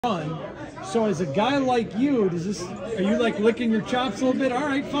run. So as a guy like you, are you like licking your chops a little bit? All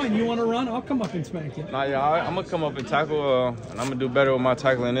right, fine. You want to run? I'll come up and smack you. Nah, yeah, I'm gonna come up and tackle, and I'm gonna do better with my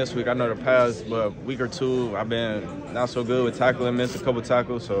tackling this week. I know the past, but week or two I've been not so good with tackling, missed a couple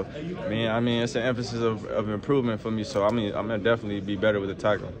tackles. So, I mean, it's an emphasis of improvement for me. So, I'm gonna definitely be better with the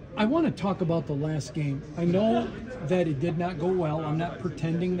tackling. I want to talk about the last game. I know that it did not go well. I'm not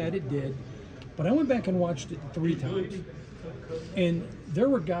pretending that it did, but I went back and watched it 3 times. And there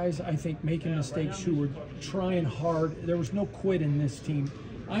were guys, I think, making mistakes who were trying hard. There was no quit in this team.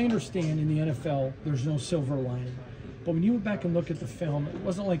 I understand in the NFL there's no silver lining. But when you went back and look at the film, it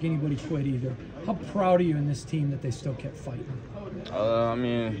wasn't like anybody quit either. How proud are you in this team that they still kept fighting? I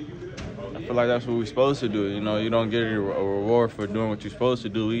mean, I feel like that's what we're supposed to do. You know, you don't get a reward for doing what you're supposed to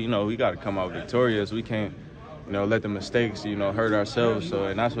do. We got to come out victorious. We can't, let the mistakes, hurt ourselves. So,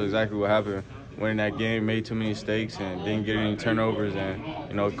 and that's exactly what happened. Winning that game, made too many mistakes and didn't get any turnovers,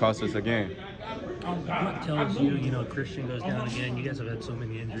 and it cost us a game. What tells you, Christian goes down again? You guys have had so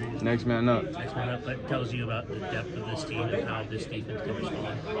many injuries. Next man up. Next man up. That tells you about the depth of this team and how this defense can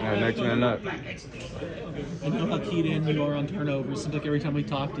respond. Yeah, next man up. I know how keyed in you are on turnovers. Seems like every time we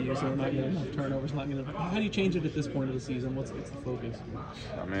talk to you, so we're not getting enough turnovers. How do you change it at this point of the season? What's the focus?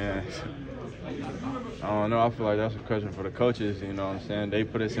 I mean, I don't know. I feel like that's a question for the coaches. You know what I'm saying? They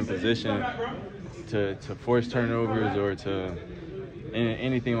put us in position to force turnovers or to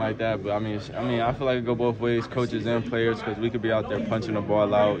anything like that. But I mean, I feel like it go both ways, coaches and players, because we could be out there punching the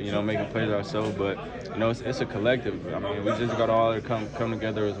ball out, making plays ourselves. But it's a collective. I mean, we just got to all come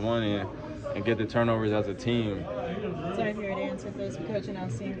together as one and get the turnovers as a team. Sorry if you already answered this. Coach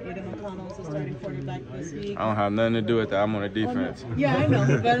announcing Aiden O'Connell as a starting quarterback this week. I don't have nothing to do with that. I'm on the defense. Yeah, I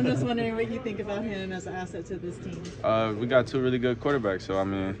know. But I'm just wondering what you think about him as an asset to this team. We got 2 really good quarterbacks, so I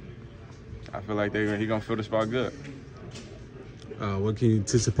mean, I feel like he's gonna fill the spot good. What can you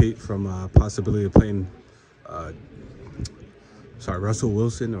anticipate from possibility of playing, Russell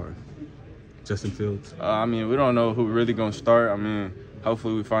Wilson or Justin Fields? I mean, we don't know who really gonna start. I mean,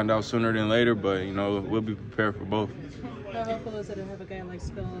 hopefully we find out sooner than later, but we'll be prepared for both. How helpful is it to have a guy like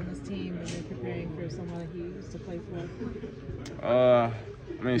Spill on this team when you're preparing for someone he used to play for? I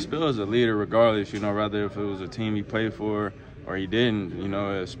mean, Spill is a leader regardless, rather if it was a team he played for or he didn't.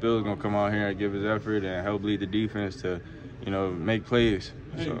 Spill's gonna come out here and give his effort and help lead the defense to, make plays.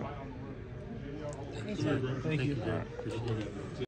 So. Thank you.